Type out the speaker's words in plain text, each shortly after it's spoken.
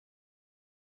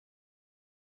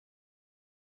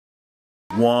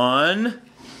1,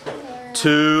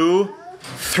 2,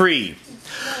 3.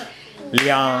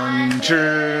 两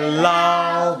只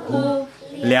老虎，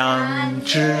两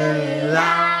只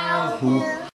老虎，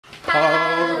跑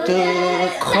得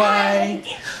快，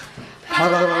跑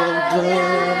得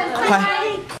快。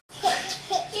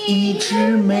一只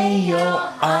没有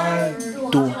耳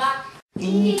朵，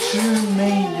一只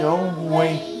没有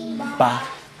尾巴，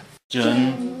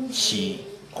真奇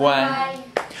怪，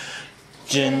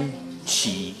真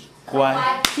奇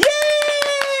怪。耶！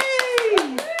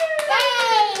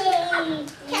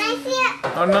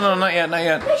 Oh, no, not yet, not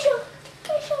yet.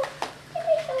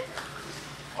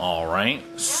 All right,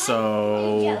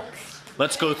 so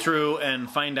let's go through and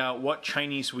find out what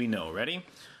Chinese we know. Ready?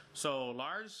 So,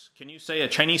 Lars, can you say a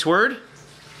Chinese word?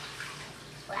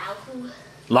 Laohu.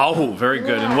 Laohu, very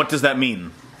good. And what does that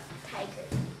mean? Tiger.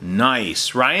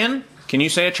 Nice. Ryan, can you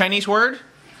say a Chinese word?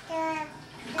 Yeah.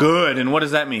 Good. And what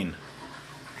does that mean?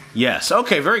 Yes.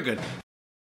 Okay, very good. Can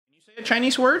you say a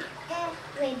Chinese word?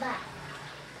 Weiba.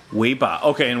 Weiba.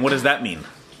 Okay, and what does that mean?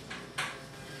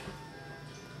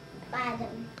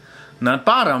 Bottom. Not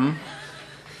bottom.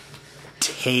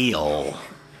 Tail.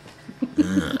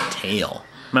 Tail.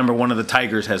 Remember, one of the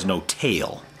tigers has no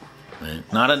tail. Right?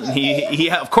 Not a, he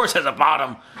of course has a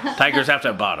bottom. Tigers have to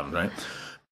have bottoms, right?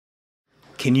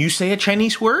 Can you say a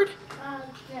Chinese word?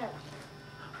 No.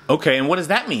 Okay, and what does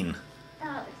that mean?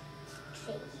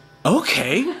 See.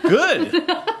 Okay, good.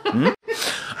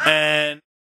 And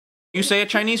you say a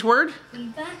Chinese word?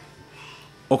 Weiba.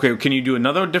 Okay, can you do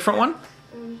another different one?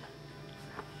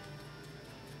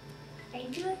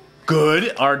 Ardua.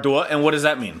 Good, ardua, and what does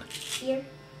that mean? Here.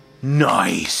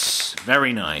 Nice,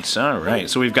 very nice. All right,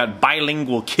 so we've got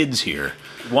bilingual kids here.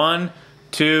 1,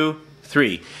 2,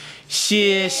 3.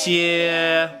 谢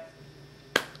谢.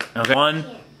 Okay, 1,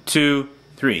 2,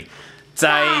 3.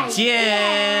 再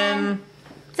见.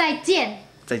 再见，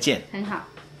再见. 很好。